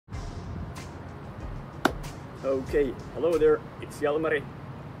Okay, hello there, it's Jalmari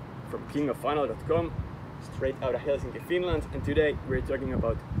from kingoffunnel.com, straight out of Helsinki, Finland, and today we're talking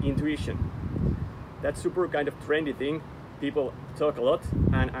about intuition. That's super kind of trendy thing. People talk a lot,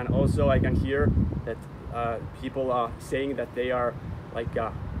 and also I can hear that people are saying that they are like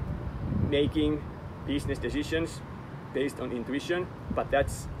making business decisions based on intuition, but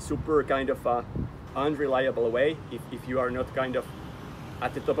that's super kind of unreliable way if you are not kind of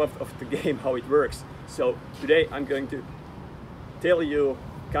at the top of the game how it works. So today I'm going to tell you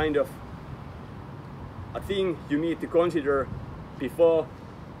kind of a thing you need to consider before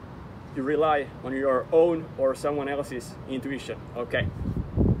you rely on your own or someone else's intuition. Okay,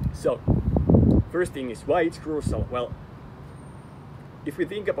 so first thing is why it's crucial. Well, if we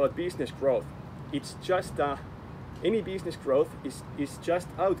think about business growth, it's just any business growth is just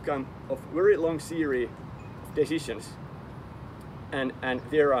outcome of very long series of decisions, and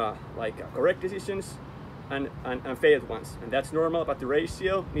there are like correct decisions and failed ones, and that's normal, but the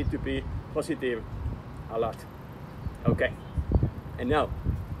ratio need to be positive a lot. Okay, and now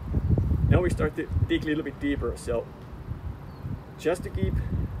we start to dig a little bit deeper. So just to keep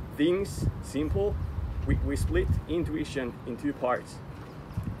things simple, we split intuition in two parts.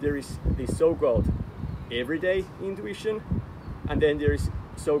 There is the so-called everyday intuition, and then there is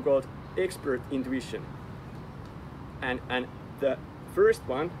so-called expert intuition. And the first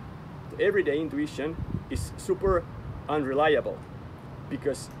one, the everyday intuition, is super unreliable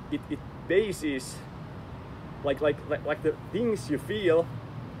because it bases like the things you feel.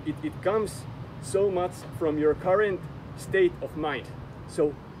 It comes so much from your current state of mind.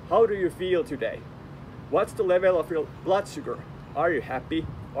 So how do you feel today? What's the level of your blood sugar? Are you happy?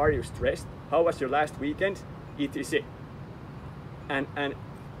 Are you stressed? How was your last weekend? Etc. And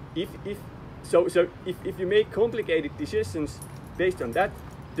if you make complicated decisions based on that,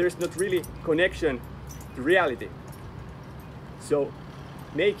 there's not really connection to reality. So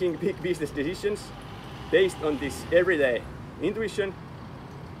making big business decisions based on this everyday intuition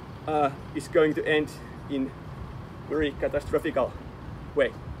is going to end in very catastrophic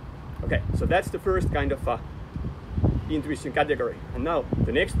way. Okay, so that's the first kind of intuition category. And now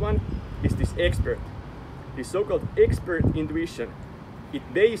the next one is this expert. This so-called expert intuition. It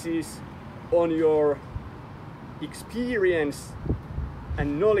bases on your experience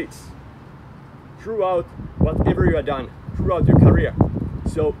and knowledge throughout whatever you have done throughout your career.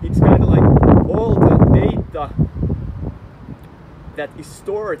 So it's kind of like all the data that is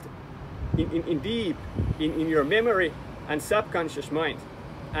stored in deep in your memory and subconscious mind.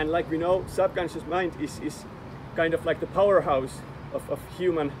 And like we know, subconscious mind is kind of like the powerhouse of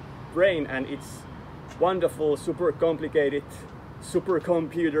human brain, and it's wonderful, super complicated,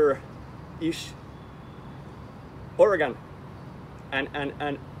 supercomputer-ish organ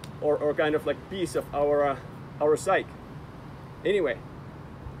or kind of like piece of our psyche. Anyway,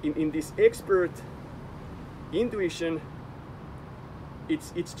 in this expert intuition,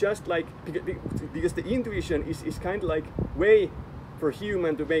 it's just like because the intuition is kind of like way for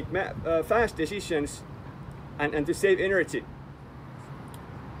human to make fast decisions and to save energy.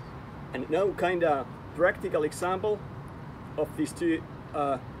 And now kind of practical example of these two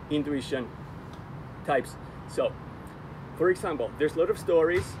intuition types. So for example, there's a lot of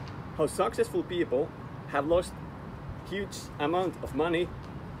stories how successful people have lost huge amount of money,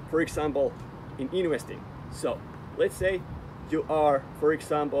 for example, in investing. So let's say you are, for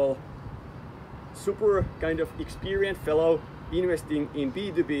example, super kind of experienced fellow investing in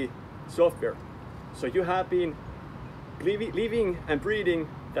B2B software. So you have been living and breathing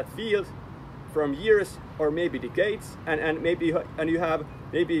that field from years or maybe decades, and maybe you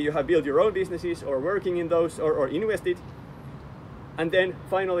have built your own businesses or working in those or invested, and then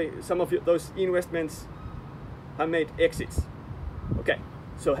finally some of those investments have made exits. Okay,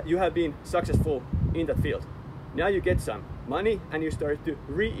 so you have been successful in that field. Now you get some money and you start to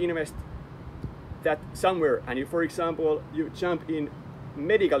reinvest that somewhere, and you, for example, you jump in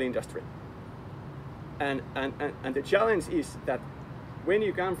medical industry. And the challenge is that when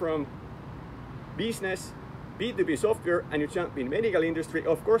you come from business, B2B software, and you jump in medical industry,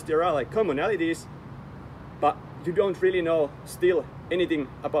 of course there are like commonalities, but you don't really know still anything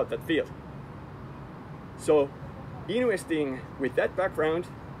about that field. So investing with that background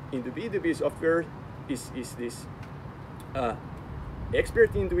into B2B software is this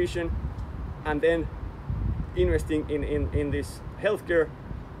expert intuition, and then investing in this healthcare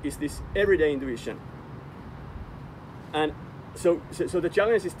is this everyday intuition. And so the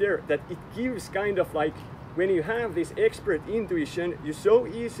challenge is there that it gives kind of like, when you have this expert intuition, you so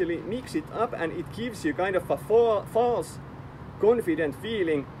easily mix it up, and it gives you kind of a false confident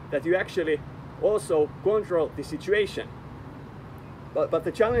feeling that you actually also control the situation. But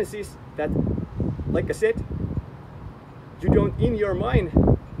the challenge is that, like I said, you don't, in your mind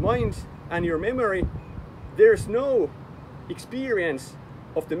and your memory, there's no experience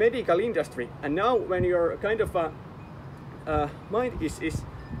of the medical industry. And now when your kind of mind is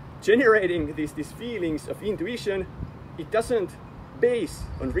generating these feelings of intuition, it doesn't base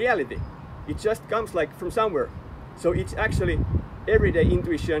on reality. It just comes like from somewhere. So it's actually everyday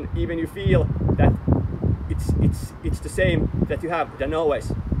intuition, even you feel that it's the same that you have than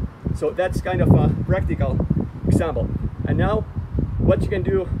always. So that's kind of a practical example. And now what you can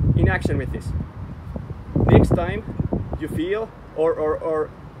do in action with this. Next time you feel or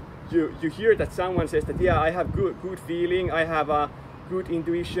you hear that someone says that, yeah, I have good feeling, I have a good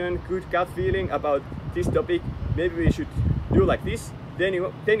intuition, good gut feeling about this topic, maybe we should do like this, then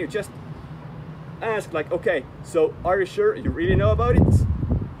you just ask like, okay, so are you sure you really know about it?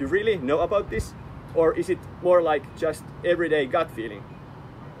 You really know about this? Or is it more like just everyday gut feeling?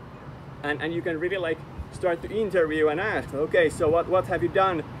 And you can really like start to interview and ask, okay, so what have you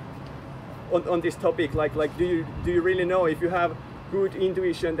done on this topic? Like do you really know if you have good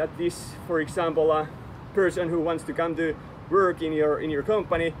intuition that this, for example, a person who wants to come to work in your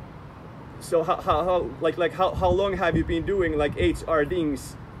company, so how long have you been doing like HR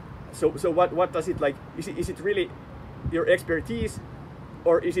things? So what does it like? Is it really your expertise,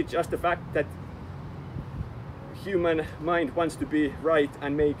 or is it just the fact that human mind wants to be right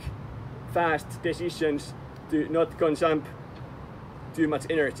and make fast decisions to not consume too much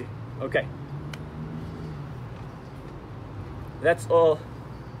energy? Okay, that's all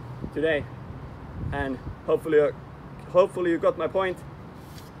today, and hopefully you got my point.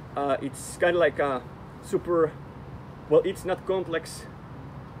 It's kind of like a super, well, it's not complex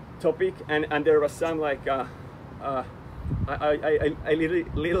topic, and there was some like I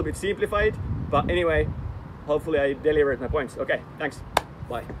little bit simplified, but anyway, hopefully I delivered my points. Okay, thanks,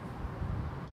 bye.